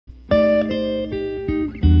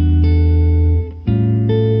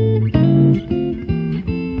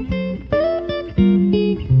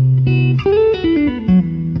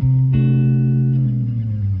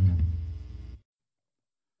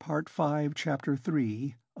5, Chapter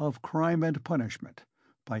 3 of Crime and Punishment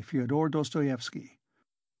by Fyodor Dostoevsky.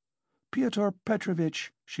 "Pyotr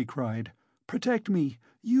Petrovitch," she cried, "protect me,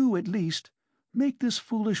 you at least. Make this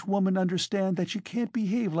foolish woman understand that she can't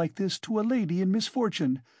behave like this to a lady in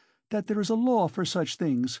misfortune, that there is a law for such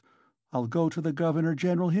things. I'll go to the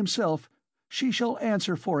Governor-General himself. She shall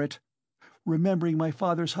answer for it. Remembering my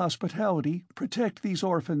father's hospitality, protect these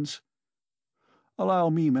orphans." "Allow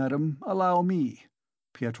me, madam, allow me."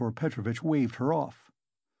 Pyotr Petrovitch waved her off.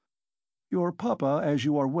 "Your papa, as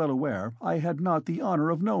you are well aware, I had not the honor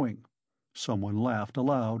of knowing." Someone laughed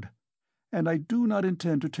aloud. "And I do not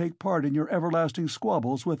intend to take part in your everlasting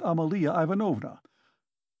squabbles with Amalia Ivanovna.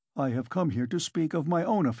 I have come here to speak of my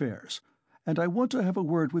own affairs, and I want to have a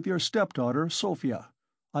word with your stepdaughter, Sofia.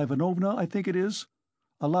 Ivanovna, I think it is.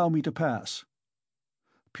 Allow me to pass."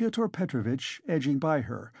 Pyotr Petrovitch, edging by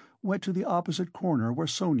her, went to the opposite corner where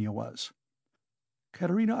Sonia was.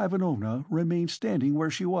 Katerina Ivanovna remained standing where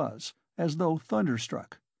she was, as though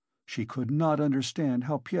thunderstruck. She could not understand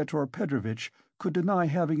how Pyotr Petrovitch could deny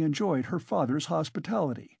having enjoyed her father's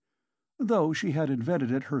hospitality. Though she had invented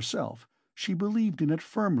it herself, she believed in it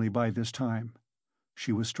firmly by this time.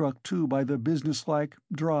 She was struck too by the businesslike,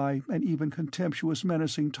 dry, and even contemptuous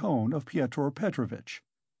menacing tone of Pyotr Petrovitch.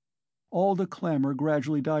 All the clamour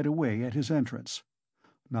gradually died away at his entrance.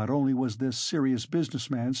 Not only was this serious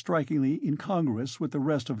businessman strikingly incongruous with the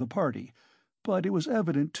rest of the party, but it was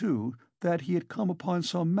evident, too, that he had come upon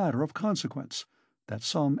some matter of consequence, that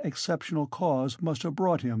some exceptional cause must have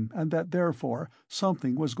brought him, and that therefore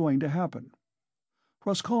something was going to happen.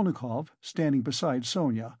 Raskolnikov, standing beside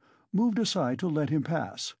Sonia, moved aside to let him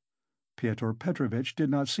pass. Pyotr Petrovitch did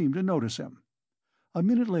not seem to notice him. A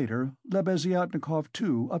minute later Lebeziatnikov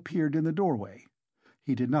too appeared in the doorway.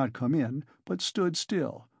 He did not come in, but stood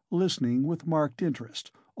still, listening with marked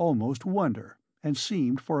interest, almost wonder, and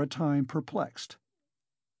seemed for a time perplexed.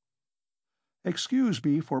 "Excuse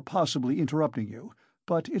me for possibly interrupting you,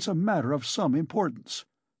 but it's a matter of some importance,"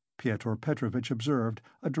 Pyotr Petrovitch observed,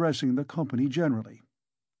 addressing the company generally.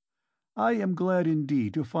 "I am glad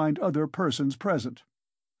indeed to find other persons present.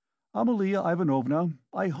 Amalia Ivanovna,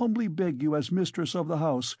 I humbly beg you as mistress of the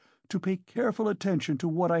house to pay careful attention to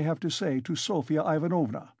what I have to say to Sofia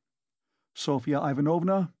Ivanovna. Sofia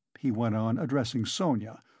Ivanovna," he went on, addressing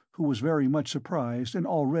Sonia, who was very much surprised and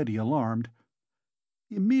already alarmed,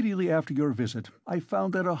 "immediately after your visit I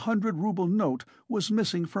found that 100-rouble note was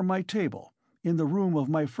missing from my table, in the room of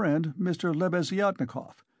my friend Mr.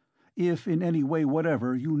 Lebeziatnikov. If in any way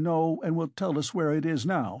whatever you know and will tell us where it is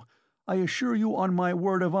now, I assure you on my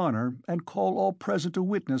word of honor, and call all present to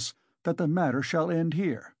witness, that the matter shall end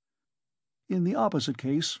here. In the opposite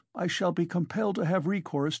case, I shall be compelled to have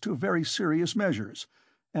recourse to very serious measures,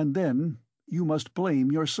 and then you must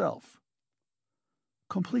blame yourself."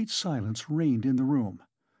 Complete silence reigned in the room.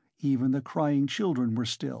 Even the crying children were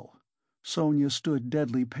still. Sonia stood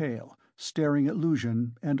deadly pale, staring at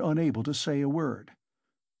Luzhin and unable to say a word.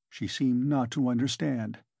 She seemed not to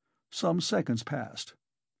understand. Some seconds passed.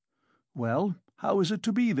 "Well, how is it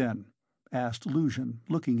to be, then?" asked Luzhin,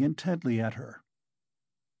 looking intently at her.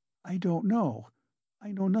 "I don't know.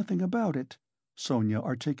 I know nothing about it," Sonia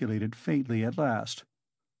articulated faintly at last.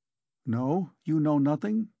 "No, you know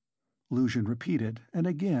nothing?" Luzhin repeated, and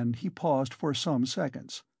again he paused for some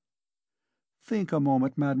seconds. "Think a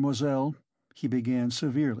moment, mademoiselle," he began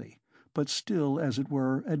severely, but still, as it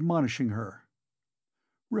were, admonishing her.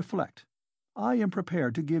 "Reflect. I am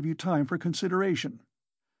prepared to give you time for consideration.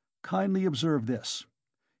 Kindly observe this.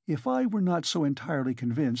 If I were not so entirely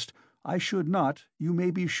convinced, I should not, you may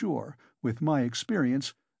be sure, with my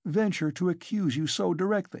experience, venture to accuse you so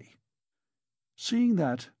directly. Seeing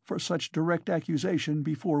that, for such direct accusation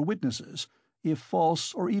before witnesses, if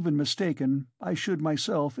false or even mistaken, I should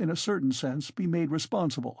myself, in a certain sense, be made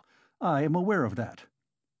responsible, I am aware of that.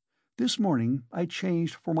 This morning I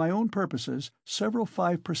changed for my own purposes several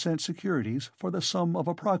 5% securities for the sum of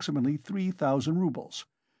approximately 3,000 roubles.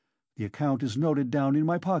 The account is noted down in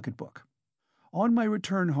my pocketbook. On my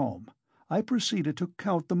return home, I proceeded to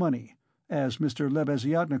count the money, as Mr.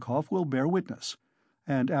 Lebeziatnikov will bear witness,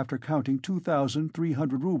 and after counting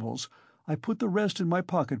 2,300 roubles, I put the rest in my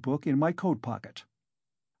pocketbook in my coat pocket.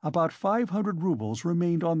 About 500 roubles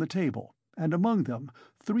remained on the table, and among them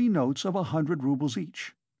 3 notes of 100 roubles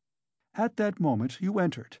each. At that moment you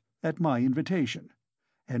entered, at my invitation,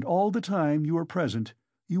 and all the time you were present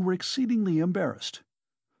you were exceedingly embarrassed,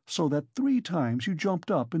 so that 3 times you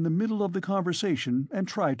jumped up in the middle of the conversation and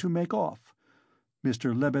tried to make off.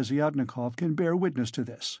 Mr. Lebeziatnikov can bear witness to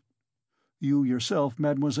this. You yourself,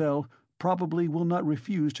 mademoiselle, probably will not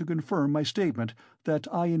refuse to confirm my statement that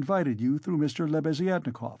I invited you through Mr.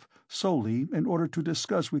 Lebeziatnikov solely in order to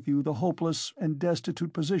discuss with you the hopeless and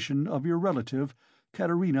destitute position of your relative,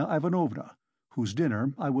 Katerina Ivanovna, whose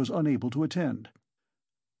dinner I was unable to attend,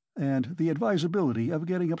 and the advisability of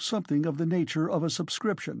getting up something of the nature of a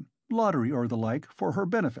subscription, lottery or the like, for her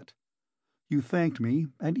benefit. You thanked me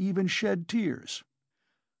and even shed tears.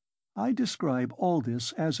 I describe all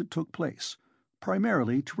this as it took place,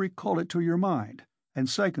 primarily to recall it to your mind, and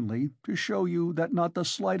secondly to show you that not the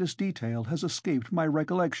slightest detail has escaped my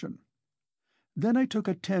recollection. Then I took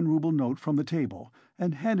a 10-ruble note from the table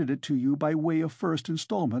and handed it to you by way of first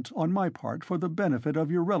installment on my part for the benefit of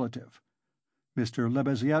your relative. Mr.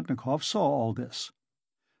 Lebeziatnikov saw all this.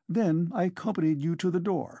 Then I accompanied you to the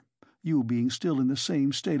door, you being still in the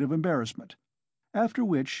same state of embarrassment. After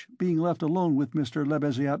which, being left alone with Mr.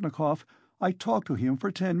 Lebeziatnikov, I talked to him for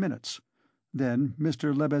 10 minutes. Then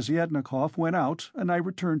Mr. Lebeziatnikov went out, and I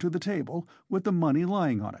returned to the table, with the money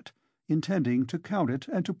lying on it, intending to count it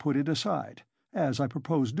and to put it aside, as I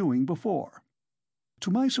proposed doing before.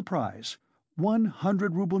 To my surprise,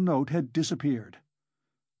 100-ruble note had disappeared.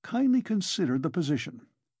 Kindly consider the position.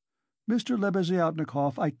 Mr.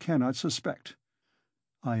 Lebeziatnikov I cannot suspect.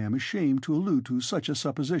 I am ashamed to allude to such a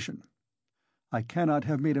supposition. I cannot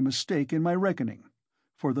have made a mistake in my reckoning,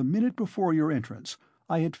 for the minute before your entrance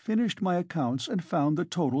I had finished my accounts and found the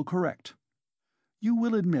total correct. You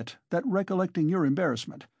will admit that, recollecting your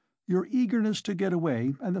embarrassment, your eagerness to get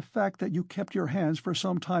away, and the fact that you kept your hands for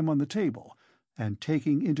some time on the table, and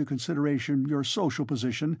taking into consideration your social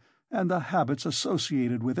position and the habits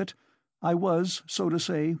associated with it, I was, so to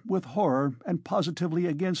say, with horror and positively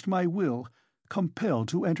against my will, compelled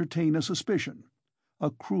to entertain a suspicion, a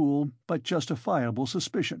cruel but justifiable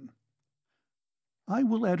suspicion. I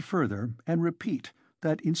will add further and repeat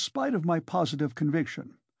that in spite of my positive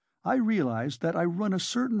conviction, I realize that I run a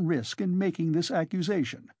certain risk in making this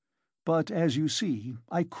accusation, but as you see,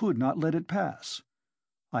 I could not let it pass.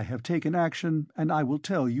 I have taken action, and I will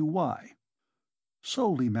tell you why.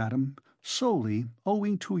 Solely, madam, solely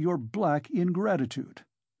owing to your black ingratitude.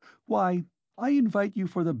 Why, I invite you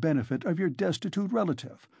for the benefit of your destitute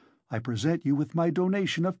relative. I present you with my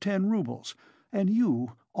donation of 10 rubles, and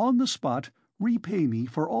you, on the spot, repay me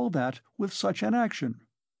for all that with such an action.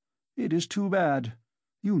 It is too bad.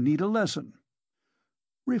 You need a lesson.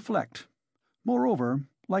 Reflect. Moreover,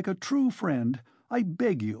 like a true friend, I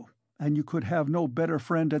beg you, and you could have no better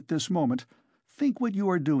friend at this moment, think what you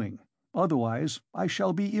are doing. Otherwise, I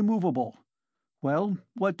shall be immovable. Well,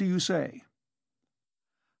 what do you say?"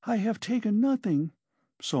 "I have taken nothing,"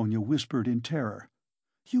 Sonia whispered in terror.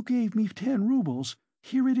 "You gave me 10 rubles.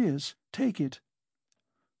 Here it is. Take it."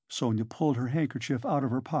 Sonia pulled her handkerchief out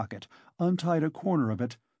of her pocket, untied a corner of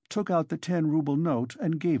it, took out the 10-ruble note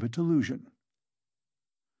and gave it to Luzhin.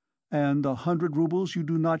 "And the 100 rubles you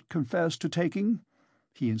do not confess to taking?"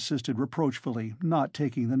 he insisted reproachfully, not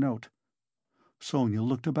taking the note. Sonia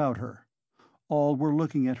looked about her. All were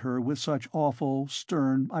looking at her with such awful,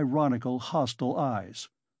 stern, ironical, hostile eyes.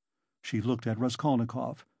 She looked at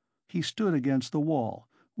Raskolnikov. He stood against the wall,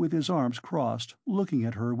 with his arms crossed, looking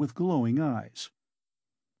at her with glowing eyes.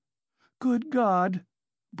 "Good God!"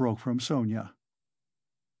 broke from Sonia.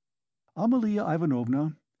 "Amalia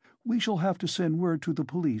Ivanovna, we shall have to send word to the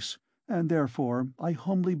police, and therefore I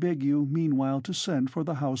humbly beg you meanwhile to send for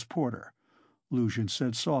the house porter," Luzhin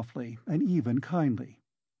said softly and even kindly.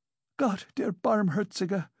 "Gott der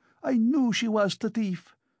Barmherzige! I knew she was the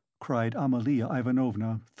thief!" cried Amalia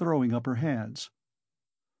Ivanovna, throwing up her hands.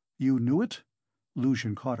 "You knew it?"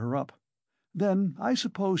 Luzhin caught her up. "Then I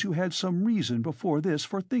suppose you had some reason before this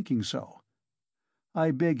for thinking so.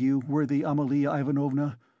 I beg you, worthy Amalia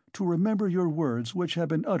Ivanovna, to remember your words which have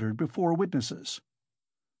been uttered before witnesses."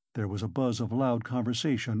 There was a buzz of loud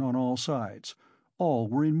conversation on all sides. All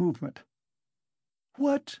were in movement.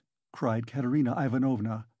 "What?" cried Katerina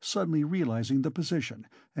Ivanovna, suddenly realizing the position,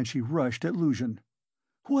 and she rushed at Luzhin.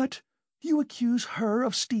 "What? You accuse her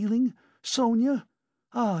of stealing? Sonia?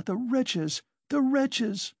 Ah, the wretches! The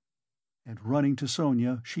wretches!" And running to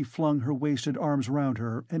Sonia, she flung her wasted arms round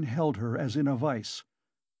her and held her as in a vice.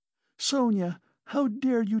 "Sonia, how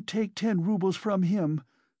dare you take 10 rubles from him?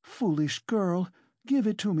 Foolish girl! Give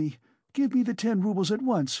it to me. Give me the 10 rubles at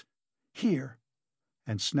once. Here."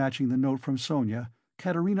 And snatching the note from Sonia,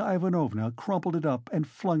 Katerina Ivanovna crumpled it up and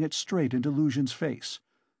flung it straight into Luzhin's face.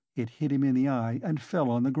 It hit him in the eye and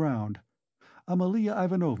fell on the ground. Amalia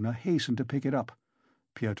Ivanovna hastened to pick it up.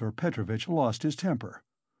 Pyotr Petrovitch lost his temper.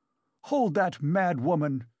 "Hold that mad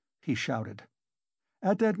woman!" he shouted.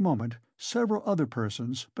 At that moment several other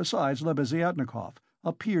persons, besides Lebeziatnikov,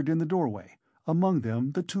 appeared in the doorway, among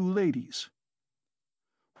them the two ladies.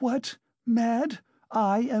 "What? Mad?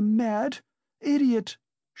 I am mad? Idiot!"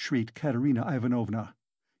 shrieked Katerina Ivanovna.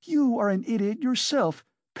 "You are an idiot yourself,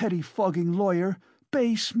 pettifogging lawyer,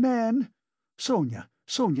 base man! Sonia,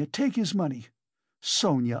 Sonia, take his money.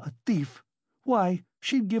 Sonia, a thief! Why,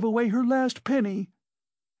 she'd give away her last penny!"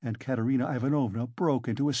 And Katerina Ivanovna broke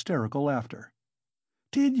into hysterical laughter.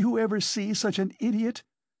 "Did you ever see such an idiot?"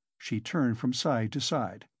 She turned from side to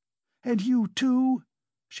side. "And you too?"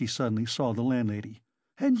 She suddenly saw the landlady.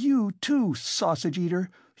 "And you too, sausage-eater,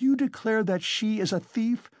 you declare that she is a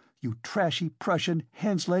thief, you trashy Prussian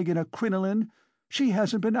hensleg in a crinoline? She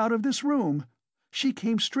hasn't been out of this room. She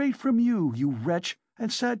came straight from you, you wretch,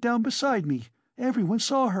 and sat down beside me. Everyone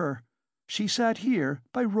saw her. She sat here,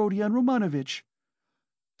 by Rodion Romanovitch.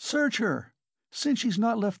 Search her. Since she's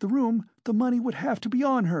not left the room, the money would have to be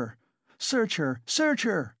on her. Search her, search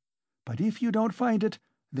her! But if you don't find it,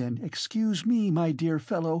 then excuse me, my dear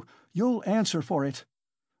fellow, you'll answer for it.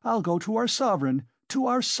 I'll go to our sovereign, to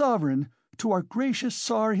our gracious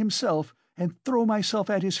Tsar himself, and throw myself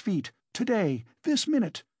at his feet, today, this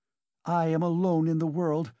minute. I am alone in the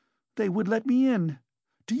world. They would let me in.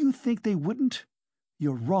 Do you think they wouldn't?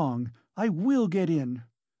 You're wrong. I will get in.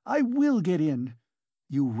 I will get in.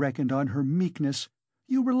 You reckoned on her meekness.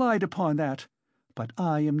 You relied upon that. But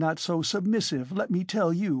I am not so submissive, let me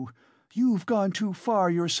tell you. You've gone too far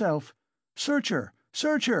yourself. Search her!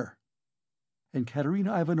 Search her!" And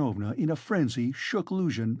Katerina Ivanovna, in a frenzy, shook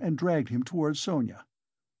Luzhin and dragged him towards Sonia.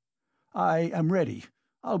 "I am ready.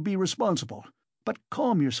 I'll be responsible. But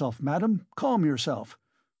calm yourself, madam, calm yourself.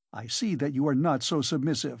 I see that you are not so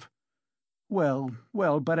submissive." "Well,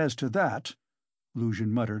 well, but as to that,"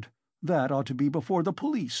 Luzhin muttered, "that ought to be before the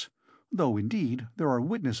police, though, indeed, there are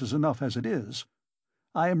witnesses enough as it is.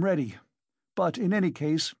 I am ready. But in any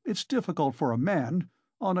case it's difficult for a man,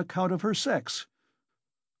 on account of her sex.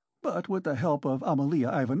 But with the help of Amalia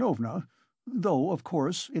Ivanovna, though, of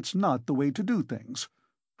course, it's not the way to do things.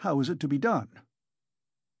 How is it to be done?"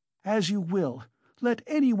 "As you will. Let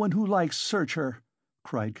anyone who likes search her,"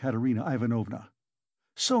 cried Katerina Ivanovna.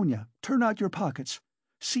 "Sonia, turn out your pockets.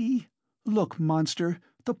 See? Look, monster,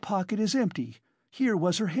 the pocket is empty. Here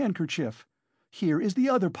was her handkerchief. Here is the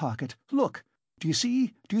other pocket. Look! Do you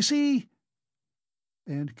see? Do you see?"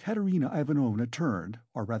 And Katerina Ivanovna turned,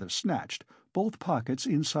 or rather snatched, both pockets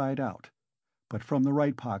inside out. But from the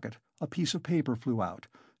right pocket a piece of paper flew out,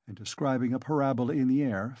 and describing a parabola in the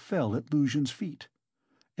air, fell at Luzhin's feet.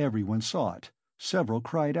 Everyone saw it. Several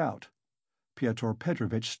cried out. Pyotr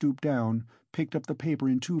Petrovitch stooped down, picked up the paper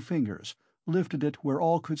in 2 fingers, lifted it where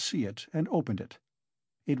all could see it, and opened it.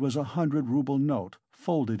 It was a 100-ruble note,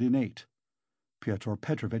 folded in 8. Pyotr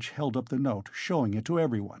Petrovitch held up the note, showing it to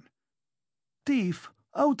everyone. "Thief!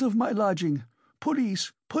 Out of my lodging!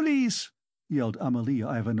 Police! Police!" yelled Amalia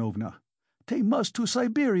Ivanovna. "They must to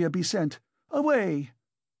Siberia be sent! Away!"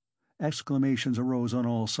 Exclamations arose on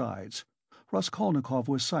all sides. Raskolnikov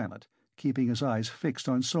was silent, keeping his eyes fixed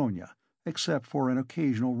on Sonia, except for an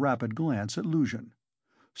occasional rapid glance at Luzhin.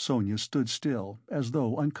 Sonia stood still, as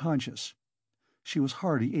though unconscious. She was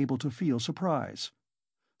hardly able to feel surprise.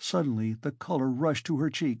 Suddenly the color rushed to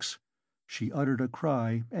her cheeks. She uttered a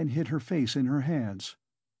cry and hid her face in her hands.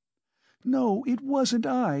 "No, it wasn't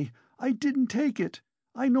I! I didn't take it!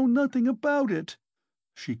 I know nothing about it!"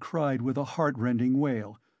 she cried with a heart-rending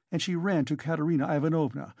wail, and she ran to Katerina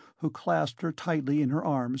Ivanovna, who clasped her tightly in her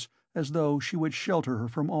arms, as though she would shelter her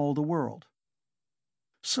from all the world.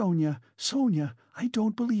 "Sonia, Sonia, I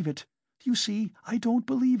don't believe it! You see, I don't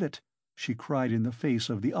believe it!" she cried in the face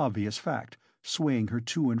of the obvious fact, swaying her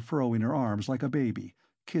to and fro in her arms like a baby,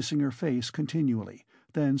 kissing her face continually,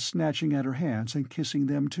 then snatching at her hands and kissing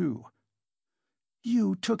them too.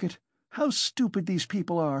 "You took it! How stupid these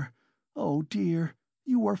people are! Oh dear,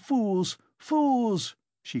 you are fools, fools!"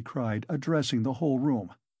 she cried, addressing the whole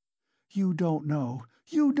room. You don't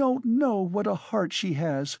know what a heart she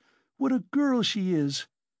has, what a girl she is.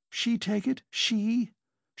 She'd take it, she?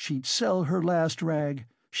 She'd sell her last rag,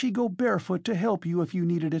 she'd go barefoot to help you if you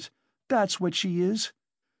needed it, that's what she is.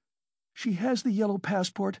 She has the yellow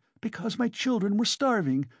passport because my children were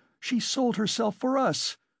starving, she sold herself for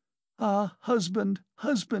us. Ah, husband,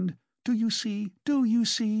 husband, do you see, do you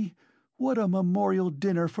see? What a memorial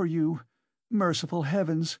dinner for you! Merciful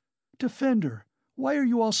heavens! Defend her! Why are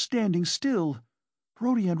you all standing still?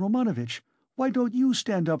 Rodion Romanovitch, why don't you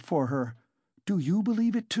stand up for her? Do you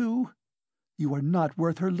believe it too? You are not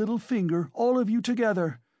worth her little finger, all of you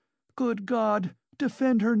together. Good God,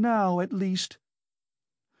 defend her now, at least."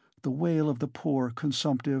 The wail of the poor,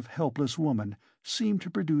 consumptive, helpless woman seemed to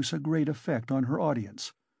produce a great effect on her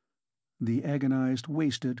audience. The agonized,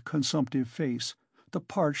 wasted, consumptive face, the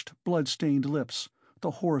parched, blood-stained lips,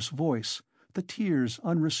 the hoarse voice, the tears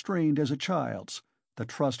unrestrained as a child's, the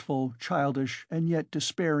trustful, childish, and yet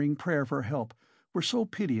despairing prayer for help were so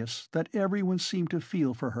piteous that everyone seemed to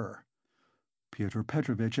feel for her. Pyotr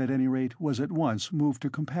Petrovitch, at any rate, was at once moved to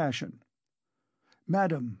compassion.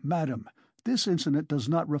 "Madam, madam, this incident does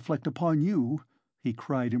not reflect upon you," he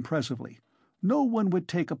cried impressively. "No one would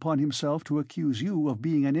take upon himself to accuse you of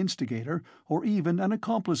being an instigator or even an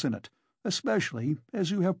accomplice in it, especially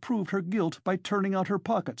as you have proved her guilt by turning out her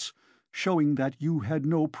pockets, showing that you had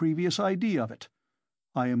no previous idea of it.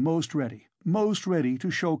 I am most ready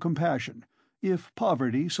to show compassion, if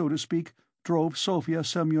poverty, so to speak, drove Sofya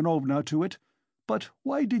Semyonovna to it. But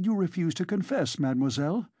why did you refuse to confess,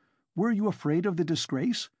 mademoiselle? Were you afraid of the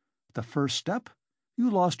disgrace? The first step?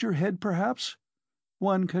 You lost your head, perhaps?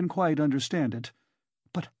 One can quite understand it.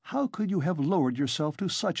 But how could you have lowered yourself to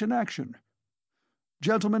such an action?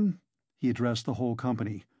 Gentlemen," he addressed the whole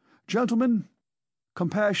company, "gentlemen,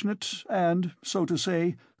 compassionate and, so to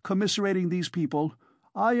say, commiserating these people,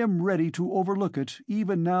 I am ready to overlook it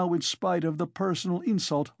even now in spite of the personal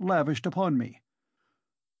insult lavished upon me.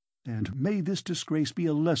 And may this disgrace be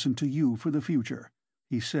a lesson to you for the future,"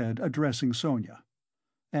 he said, addressing Sonia.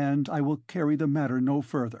 "And I will carry the matter no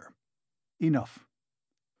further. Enough."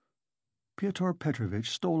 Pyotr Petrovitch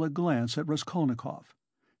stole a glance at Raskolnikov.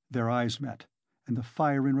 Their eyes met, and the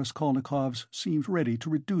fire in Raskolnikov's seemed ready to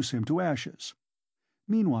reduce him to ashes.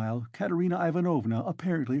 Meanwhile, Katerina Ivanovna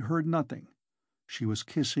apparently heard nothing. She was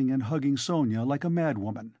kissing and hugging Sonia like a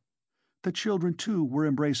madwoman. The children, too, were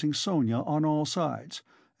embracing Sonia on all sides,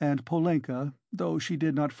 and Polenka, though she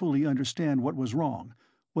did not fully understand what was wrong,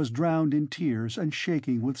 was drowned in tears and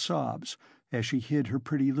shaking with sobs as she hid her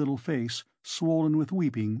pretty little face, swollen with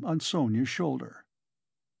weeping, on Sonia's shoulder.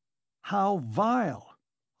 "How vile!"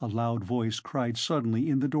 a loud voice cried suddenly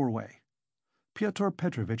in the doorway. Pyotr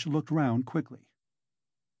Petrovitch looked round quickly.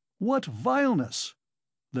 "What vileness?"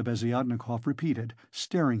 Lebeziatnikov repeated,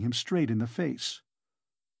 staring him straight in the face.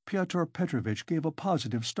 Pyotr Petrovitch gave a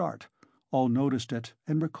positive start. All noticed it,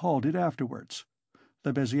 and recalled it afterwards.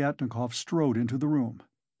 Lebeziatnikov strode into the room.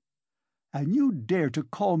 "And you dare to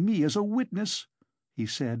call me as a witness?" he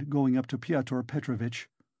said, going up to Pyotr Petrovitch.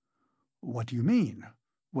 "What do you mean?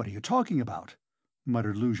 What are you talking about?"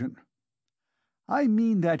 muttered Luzhin. "I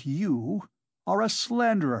mean that you are a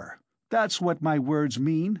slanderer. That's what my words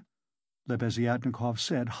mean," Lebeziatnikov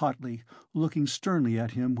said hotly, looking sternly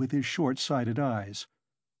at him with his short-sighted eyes.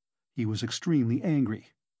 He was extremely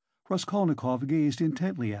angry. Raskolnikov gazed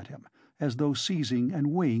intently at him, as though seizing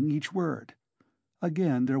and weighing each word.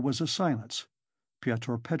 Again there was a silence.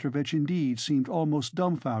 Pyotr Petrovitch indeed seemed almost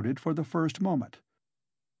dumbfounded for the first moment.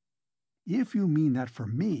 "If you mean that for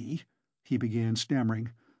me," he began,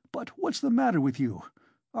 stammering, "but what's the matter with you?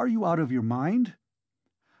 Are you out of your mind?"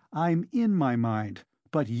 "I'm in my mind,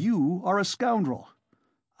 but you are a scoundrel."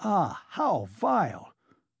 "Ah, how vile!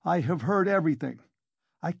 I have heard everything.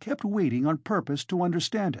 I kept waiting on purpose to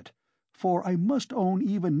understand it, for I must own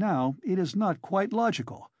even now it is not quite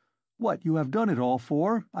logical. What you have done it all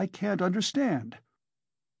for, I can't understand."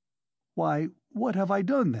 "Why, what have I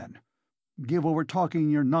done, then? Give over talking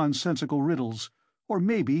your nonsensical riddles, or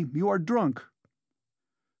maybe you are drunk."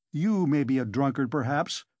 "You may be a drunkard,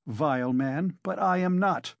 perhaps, vile man, but I am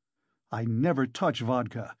not. I never touch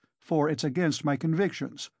vodka, for it's against my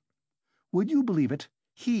convictions. Would you believe it?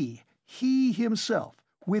 He himself,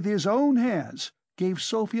 with his own hands, gave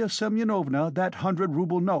Sofya Semyonovna that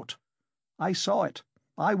 100-ruble note. I saw it.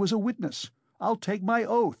 I was a witness. I'll take my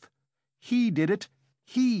oath. He did it.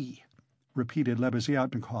 He," repeated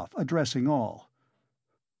Lebeziatnikov, addressing all.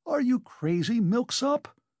 "Are you crazy, milksop?"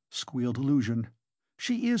 squealed Luzhin.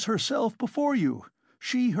 "She is herself before you.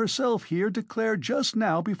 She herself here declared just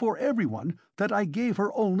now before everyone that I gave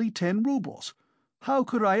her only 10 rubles. How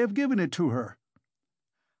could I have given it to her?"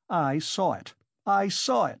 "I saw it. I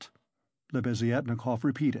saw it," Lebeziatnikov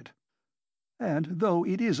repeated. "And though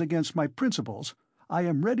it is against my principles, I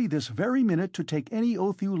am ready this very minute to take any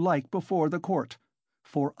oath you like before the court,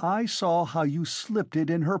 for I saw how you slipped it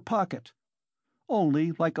in her pocket.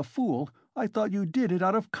 Only, like a fool, I thought you did it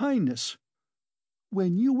out of kindness.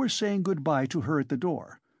 When you were saying good-bye to her at the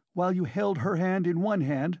door, while you held her hand in one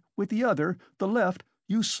hand, with the other, the left,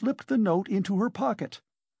 you slipped the note into her pocket.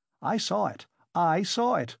 I saw it. I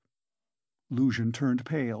saw it." Luzhin turned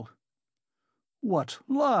pale. "What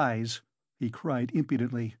lies!" he cried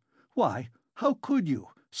impudently. "Why, how could you,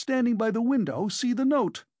 standing by the window, see the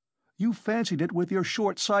note? You fancied it with your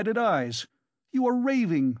short-sighted eyes. You are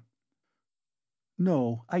raving."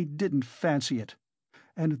 "No, I didn't fancy it.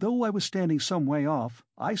 and though I was standing some way off,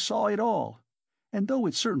 I saw it all. And though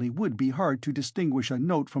it certainly would be hard to distinguish a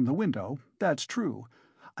note from the window, that's true,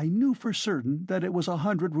 I knew for certain that it was a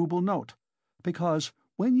 100-rouble note, because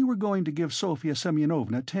when you were going to give Sofya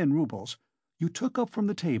Semyonovna 10 roubles, you took up from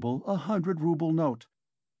the table a 100-rouble note.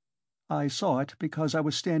 I saw it because I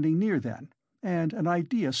was standing near then, and an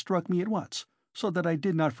idea struck me at once, so that I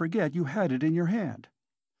did not forget you had it in your hand.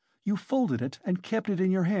 You folded it and kept it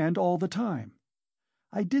in your hand all the time.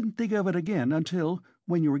 I didn't think of it again until,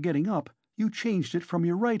 when you were getting up, you changed it from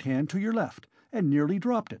your right hand to your left, and nearly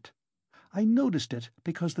dropped it. I noticed it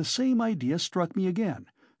because the same idea struck me again,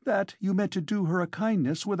 that you meant to do her a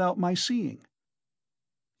kindness without my seeing.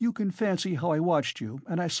 You can fancy how I watched you,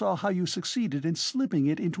 and I saw how you succeeded in slipping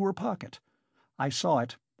it into her pocket. I saw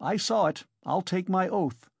it, I'll take my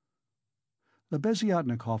oath."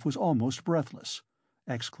 Lebeziatnikov was almost breathless.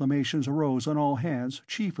 Exclamations arose on all hands,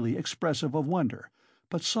 chiefly expressive of wonder,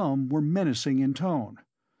 but some were menacing in tone.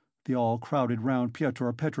 They all crowded round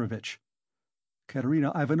Pyotr Petrovitch.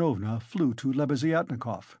 Katerina Ivanovna flew to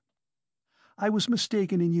Lebeziatnikov. "I was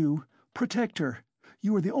mistaken in you. Protect her.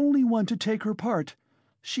 You are the only one to take her part.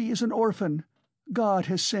 She is an orphan. God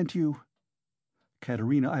has sent you."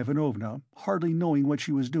 Katerina Ivanovna, hardly knowing what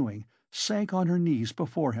she was doing, sank on her knees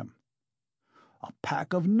before him. "A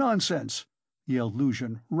pack of nonsense!" yelled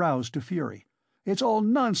Luzhin, roused to fury. "It's all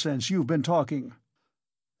nonsense you've been talking.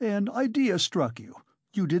 An idea struck you.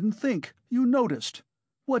 You didn't think. You noticed.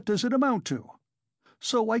 What does it amount to?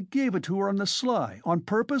 So I gave it to her on the sly, on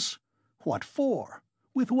purpose? What for?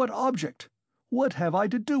 With what object? What have I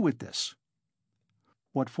to do with this?"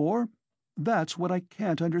 "What for? That's what I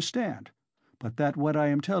can't understand. But that what I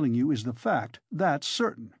am telling you is the fact, that's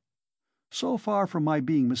certain. So far from my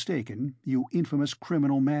being mistaken, you infamous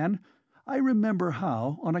criminal man, I remember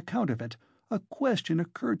how, on account of it, a question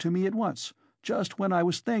occurred to me at once, just when I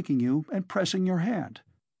was thanking you and pressing your hand.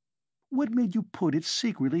 What made you put it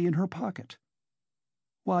secretly in her pocket?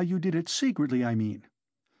 Why you did it secretly, I mean.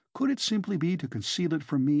 Could it simply be to conceal it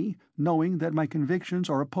from me, knowing that my convictions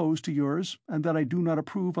are opposed to yours, and that I do not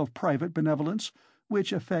approve of private benevolence,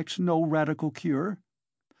 which effects no radical cure?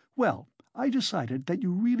 Well, I decided that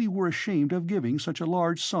you really were ashamed of giving such a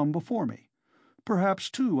large sum before me.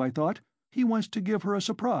 Perhaps, too, I thought, he wants to give her a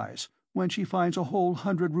surprise, when she finds a whole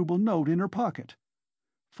 100-rouble note in her pocket.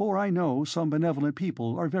 For I know some benevolent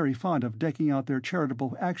people are very fond of decking out their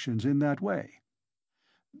charitable actions in that way.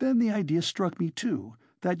 Then the idea struck me, too,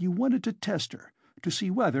 that you wanted to test her, to see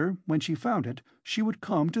whether, when she found it, she would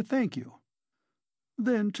come to thank you.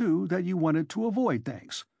 Then, too, that you wanted to avoid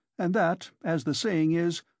thanks, and that, as the saying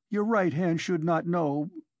is, your right hand should not know—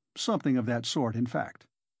 something of that sort, in fact.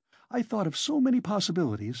 I thought of so many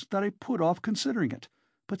possibilities that I put off considering it,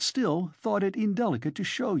 but still thought it indelicate to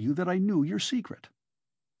show you that I knew your secret.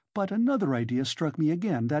 But another idea struck me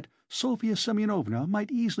again, that Sofya Semyonovna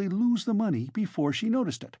might easily lose the money before she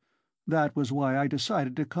noticed it. That was why I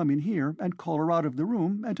decided to come in here and call her out of the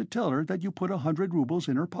room and to tell her that you put 100 roubles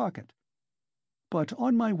in her pocket. But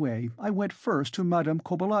on my way I went first to Madame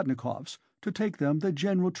Kobilatnikov's to take them the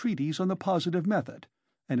general treatise on the positive method,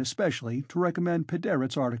 and especially to recommend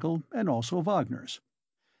Pederet's article and also Wagner's.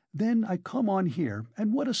 Then I come on here,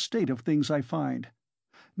 and what a state of things I find!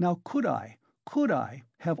 Now could I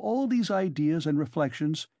have all these ideas and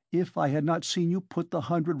reflections if I had not seen you put the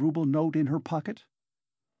 100-rouble note in her pocket?"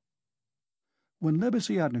 When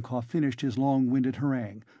Lebeziatnikov finished his long-winded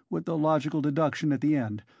harangue, with the logical deduction at the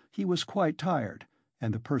end, he was quite tired,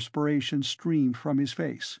 and the perspiration streamed from his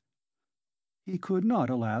face. He could not,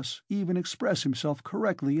 alas, even express himself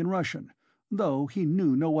correctly in Russian, though he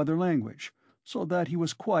knew no other language, so that he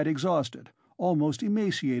was quite exhausted, almost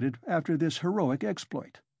emaciated after this heroic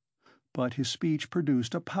exploit. But his speech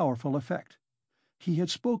produced a powerful effect. He had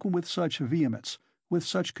spoken with such vehemence, with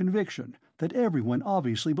such conviction, that everyone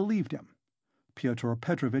obviously believed him. Pyotr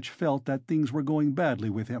Petrovitch felt that things were going badly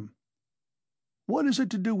with him. "What is it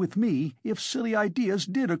to do with me if silly ideas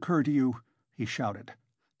did occur to you?" he shouted.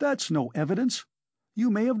 "That's no evidence. You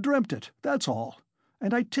may have dreamt it, that's all.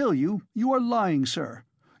 And I tell you, you are lying, sir.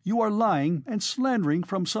 You are lying and slandering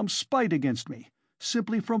from some spite against me,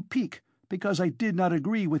 simply from pique, because I did not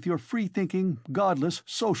agree with your free-thinking, godless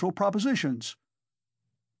social propositions."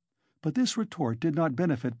 But this retort did not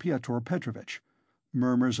benefit Pyotr Petrovitch.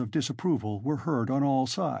 Murmurs of disapproval were heard on all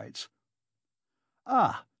sides.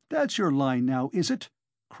 "Ah, that's your line now, is it?"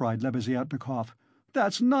 cried Lebeziatnikov.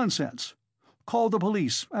 "That's nonsense. Call the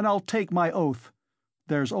police, and I'll take my oath.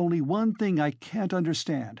 There's only one thing I can't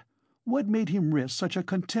understand. What made him risk such a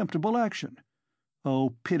contemptible action?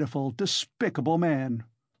 Oh, pitiful, despicable man!"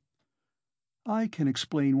 "I can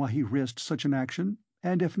explain why he risked such an action,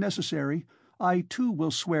 and if necessary, I too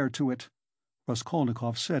will swear to it,"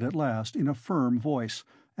 Raskolnikov said at last in a firm voice,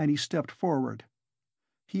 and he stepped forward.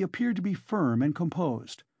 He appeared to be firm and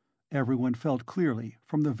composed. Everyone felt clearly,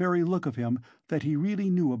 from the very look of him, that he really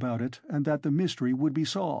knew about it and that the mystery would be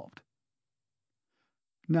solved.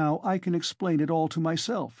 "Now I can explain it all to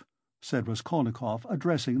myself," said Raskolnikov,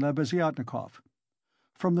 addressing Lebeziatnikov.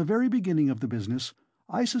 "From the very beginning of the business,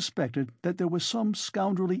 I suspected that there was some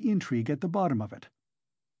scoundrelly intrigue at the bottom of it.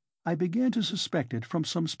 I began to suspect it from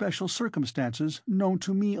some special circumstances known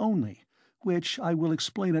to me only, which I will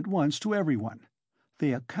explain at once to everyone.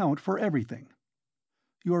 They account for everything.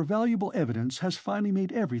 Your valuable evidence has finally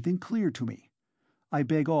made everything clear to me. I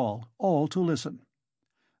beg all to listen.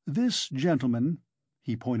 This gentleman,"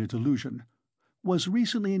 he pointed to Luzhin, "was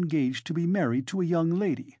recently engaged to be married to a young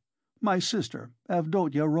lady, my sister,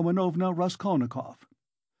 Avdotya Romanovna Raskolnikov.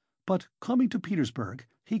 But coming to Petersburg,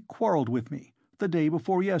 he quarrelled with me, the day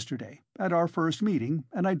before yesterday, at our first meeting,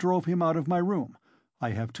 and I drove him out of my room.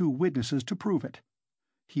 I have 2 witnesses to prove it.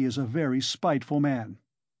 He is a very spiteful man.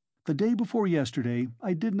 The day before yesterday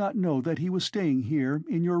I did not know that he was staying here,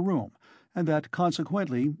 in your room, and that,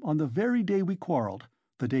 consequently, on the very day we quarrelled,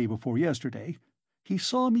 the day before yesterday, he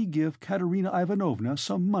saw me give Katerina Ivanovna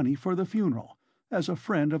some money for the funeral, as a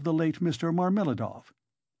friend of the late Mr. Marmeladov.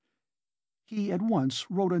 He at once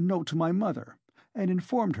wrote a note to my mother, and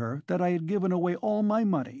informed her that I had given away all my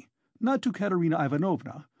money, not to Katerina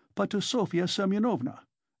Ivanovna, but to Sofya Semyonovna,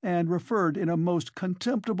 and referred in a most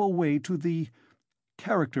contemptible way to the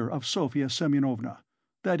character of Sofya Semyonovna,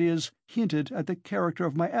 that is, hinted at the character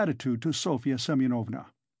of my attitude to Sofya Semyonovna.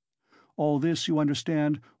 All this, you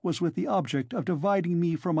understand, was with the object of dividing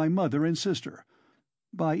me from my mother and sister,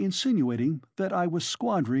 by insinuating that I was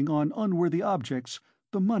squandering on unworthy objects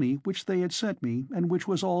the money which they had sent me and which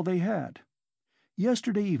was all they had.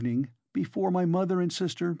 Yesterday evening, before my mother and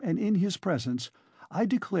sister and in his presence, I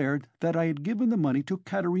declared that I had given the money to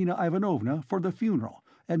Katerina Ivanovna for the funeral,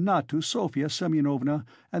 and not to Sofya Semyonovna,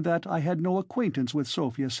 and that I had no acquaintance with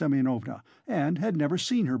Sofya Semyonovna, and had never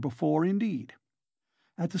seen her before indeed.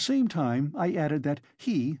 At the same time I added that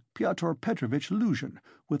he, Pyotr Petrovitch Luzhin,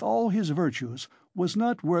 with all his virtues, was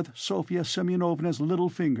not worth Sofya Semyonovna's little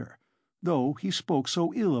finger, though he spoke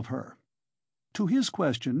so ill of her. To his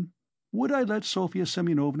question, would I let Sofya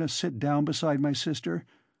Semyonovna sit down beside my sister,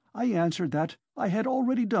 I answered that I had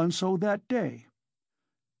already done so that day.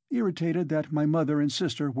 Irritated that my mother and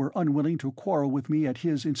sister were unwilling to quarrel with me at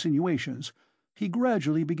his insinuations, he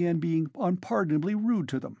gradually began being unpardonably rude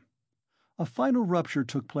to them. A final rupture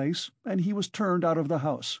took place, and he was turned out of the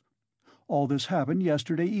house. All this happened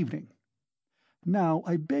yesterday evening. Now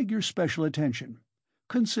I beg your special attention.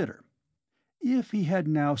 Consider. If he had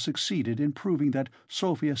now succeeded in proving that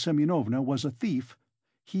Sofya Semyonovna was a thief,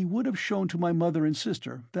 he would have shown to my mother and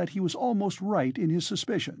sister that he was almost right in his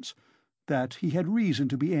suspicions, that he had reason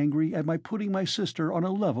to be angry at my putting my sister on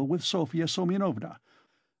a level with Sofya Semyonovna,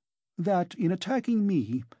 that in attacking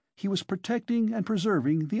me he was protecting and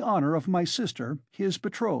preserving the honor of my sister, his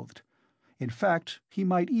betrothed. In fact, he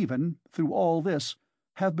might even, through all this,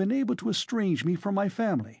 have been able to estrange me from my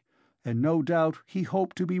family, and no doubt he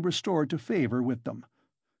hoped to be restored to favor with them,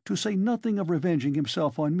 to say nothing of revenging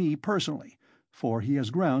himself on me personally, for he has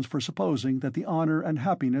grounds for supposing that the honor and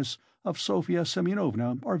happiness of Sofya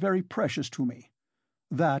Semyonovna are very precious to me.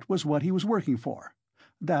 That was what he was working for.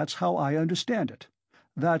 That's how I understand it.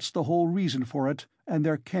 That's the whole reason for it, and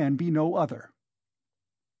there can be no other."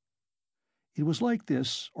 It was like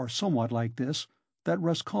this, or somewhat like this, that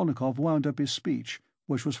Raskolnikov wound up his speech,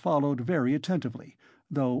 which was followed very attentively,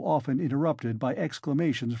 though often interrupted by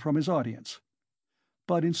exclamations from his audience.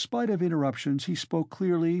 But in spite of interruptions he spoke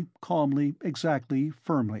clearly, calmly, exactly,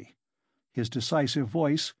 firmly. His decisive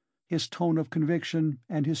voice, his tone of conviction,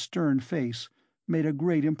 and his stern face made a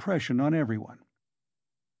great impression on everyone.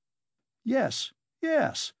 "Yes,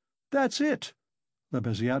 yes, that's it,"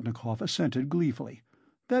 Lebeziatnikov assented gleefully.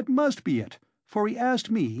 "That must be it, for he asked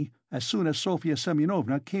me, as soon as Sofya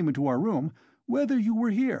Semyonovna came into our room, whether you were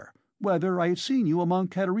here, whether I had seen you among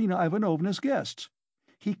Katerina Ivanovna's guests.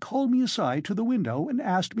 He called me aside to the window and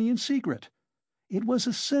asked me in secret. It was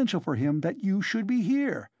essential for him that you should be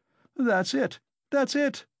here. That's it, that's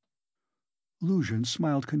it." Luzhin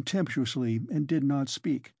smiled contemptuously and did not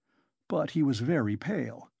speak, but he was very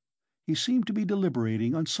pale. He seemed to be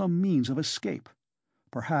deliberating on some means of escape.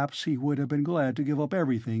 Perhaps he would have been glad to give up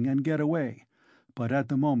everything and get away, but at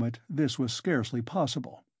the moment this was scarcely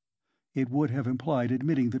possible. It would have implied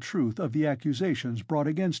admitting the truth of the accusations brought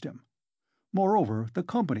against him. Moreover, the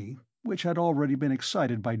company, which had already been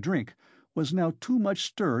excited by drink, was now too much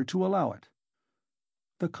stirred to allow it.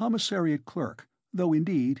 The commissariat clerk, though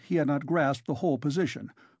indeed he had not grasped the whole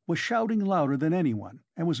position, was shouting louder than anyone,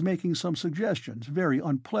 and was making some suggestions very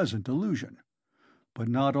unpleasant to Lucian. But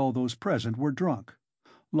not all those present were drunk.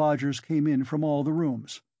 Lodgers came in from all the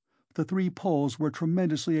rooms. The three Poles were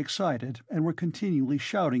tremendously excited, and were continually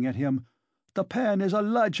shouting at him, "The pan is a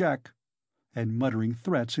lajak," and muttering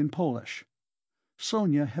threats in Polish.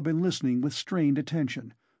 Sonia had been listening with strained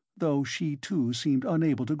attention, though she too seemed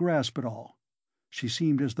unable to grasp it all. She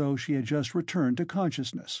seemed as though she had just returned to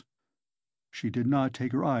consciousness. She did not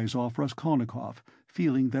take her eyes off Raskolnikov,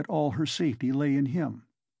 feeling that all her safety lay in him.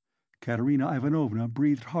 Katerina Ivanovna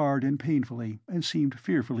breathed hard and painfully, and seemed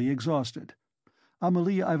fearfully exhausted.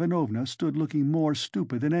 Amalia Ivanovna stood looking more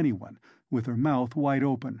stupid than anyone, with her mouth wide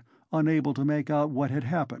open, unable to make out what had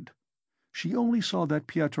happened. She only saw that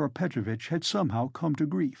Pyotr Petrovitch had somehow come to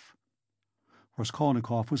grief.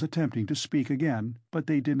 Raskolnikov was attempting to speak again, but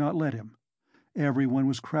they did not let him. Everyone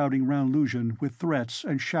was crowding round Luzhin with threats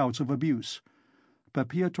and shouts of abuse. But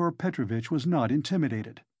Pyotr Petrovitch was not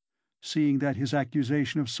intimidated. Seeing that his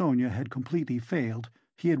accusation of Sonia had completely failed,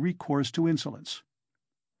 he had recourse to insolence.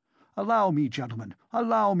 "Allow me, gentlemen,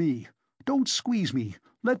 allow me! Don't squeeze me!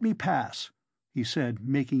 Let me pass!" he said,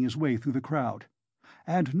 making his way through the crowd.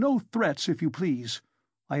 "And no threats, if you please.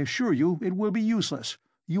 I assure you it will be useless.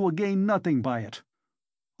 You will gain nothing by it.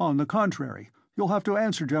 On the contrary, you'll have to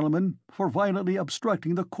answer, gentlemen, for violently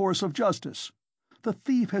obstructing the course of justice. The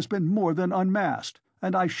thief has been more than unmasked,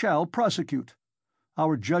 and I shall prosecute.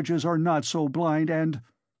 Our judges are not so blind and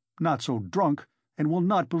not so drunk, and will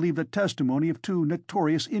not believe the testimony of two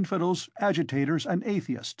notorious infidels, agitators, and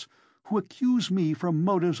atheists, who accuse me from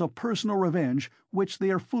motives of personal revenge which they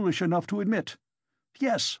are foolish enough to admit.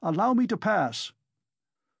 Yes, allow me to pass.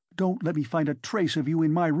 Don't let me find a trace of you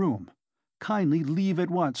in my room. Kindly leave at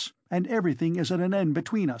once, and everything is at an end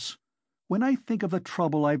between us. When I think of the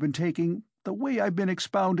trouble I've been taking, the way I've been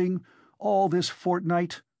expounding, all this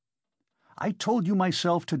fortnight— I told you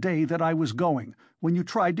myself today that I was going, when you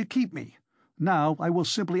tried to keep me. Now I will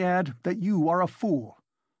simply add that you are a fool.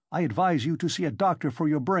 I advise you to see a doctor for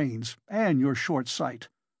your brains and your short sight.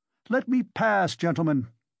 Let me pass, gentlemen."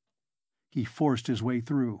 He forced his way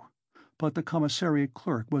through, but the commissariat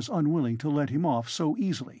clerk was unwilling to let him off so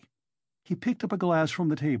easily. He picked up a glass from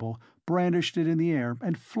the table, brandished it in the air,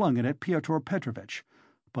 and flung it at Pyotr Petrovitch,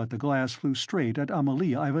 but the glass flew straight at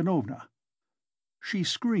Amalia Ivanovna. She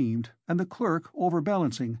screamed, and the clerk,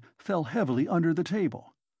 overbalancing, fell heavily under the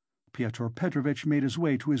table. Pyotr Petrovitch made his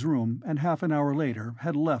way to his room, and half an hour later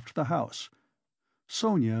had left the house.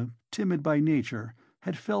 Sonia, timid by nature,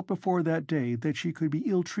 had felt before that day that she could be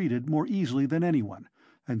ill-treated more easily than anyone,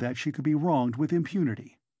 and that she could be wronged with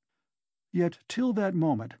impunity. Yet till that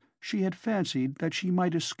moment she had fancied that she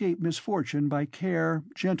might escape misfortune by care,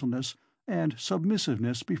 gentleness, and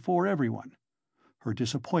submissiveness before everyone. Her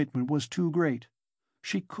disappointment was too great.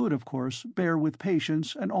 She could, of course, bear with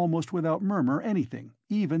patience and almost without murmur anything,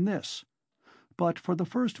 even this. But for the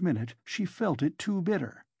first minute she felt it too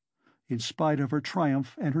bitter. In spite of her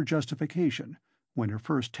triumph and her justification, when her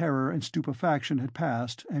first terror and stupefaction had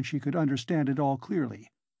passed and she could understand it all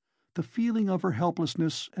clearly, the feeling of her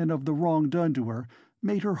helplessness and of the wrong done to her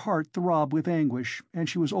made her heart throb with anguish, and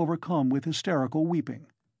she was overcome with hysterical weeping.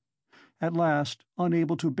 At last,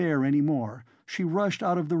 unable to bear any more, she rushed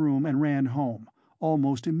out of the room and ran home,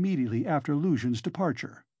 almost immediately after Luzhin's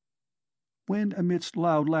departure. When, amidst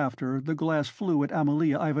loud laughter, the glass flew at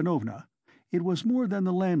Amalia Ivanovna, it was more than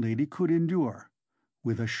the landlady could endure.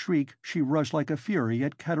 With a shriek she rushed like a fury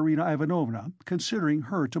at Katerina Ivanovna, considering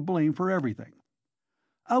her to blame for everything.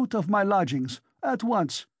 "Out of my lodgings! At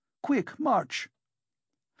once! Quick, march!"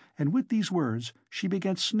 And with these words she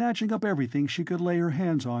began snatching up everything she could lay her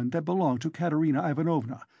hands on that belonged to Katerina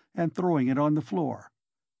Ivanovna, and throwing it on the floor.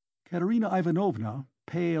 Katerina Ivanovna,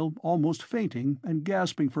 pale, almost fainting, and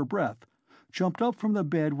gasping for breath, jumped up from the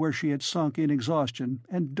bed where she had sunk in exhaustion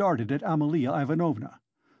and darted at Amalia Ivanovna.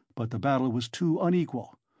 But the battle was too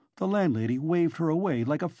unequal. The landlady waved her away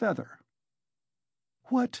like a feather.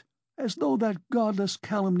 "What? As though that godless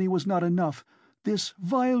calumny was not enough, this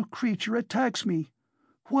vile creature attacks me!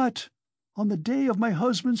 What? On the day of my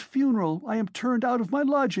husband's funeral I am turned out of my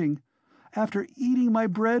lodging! After eating my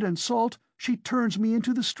bread and salt, she turns me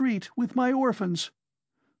into the street with my orphans!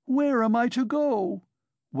 Where am I to go?"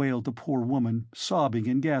 wailed the poor woman, sobbing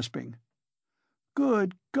and gasping.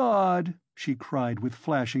 "Good God!" she cried with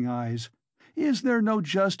flashing eyes. "Is there no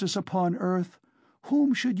justice upon earth?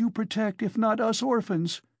 Whom should you protect if not us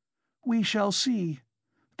orphans? We shall see.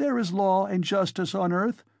 There is law and justice on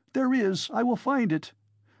earth. There is, I will find it.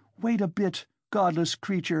 Wait a bit, godless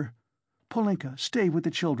creature. Polenka, stay with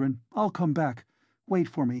the children. I'll come back. Wait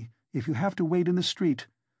for me. If you have to wait in the street,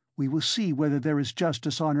 we will see whether there is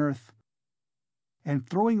justice on earth." And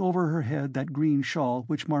throwing over her head that green shawl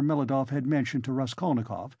which Marmeladov had mentioned to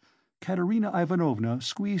Raskolnikov, Katerina Ivanovna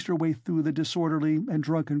squeezed her way through the disorderly and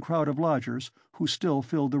drunken crowd of lodgers who still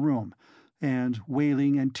filled the room, and,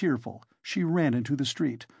 wailing and tearful, she ran into the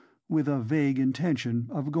street, with a vague intention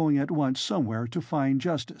of going at once somewhere to find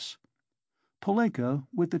justice. Polenka,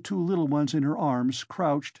 with the two little ones in her arms,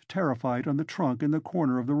 crouched terrified on the trunk in the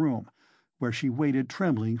corner of the room, where she waited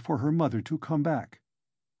trembling for her mother to come back.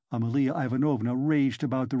 Amalia Ivanovna raged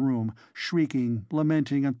about the room, shrieking,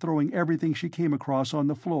 lamenting, and throwing everything she came across on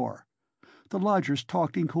the floor. The lodgers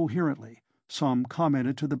talked incoherently. Some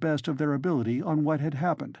commented to the best of their ability on what had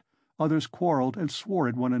happened, others quarreled and swore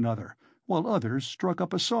at one another, while others struck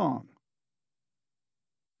up a song.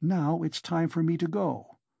 "Now it's time for me to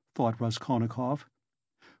go," thought Raskolnikov.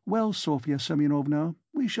 "Well, Sofya Semyonovna,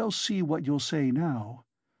 we shall see what you'll say now."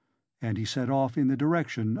 And he set off in the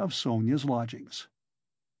direction of Sonia's lodgings.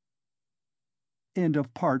 End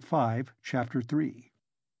of Part 5, Chapter 3.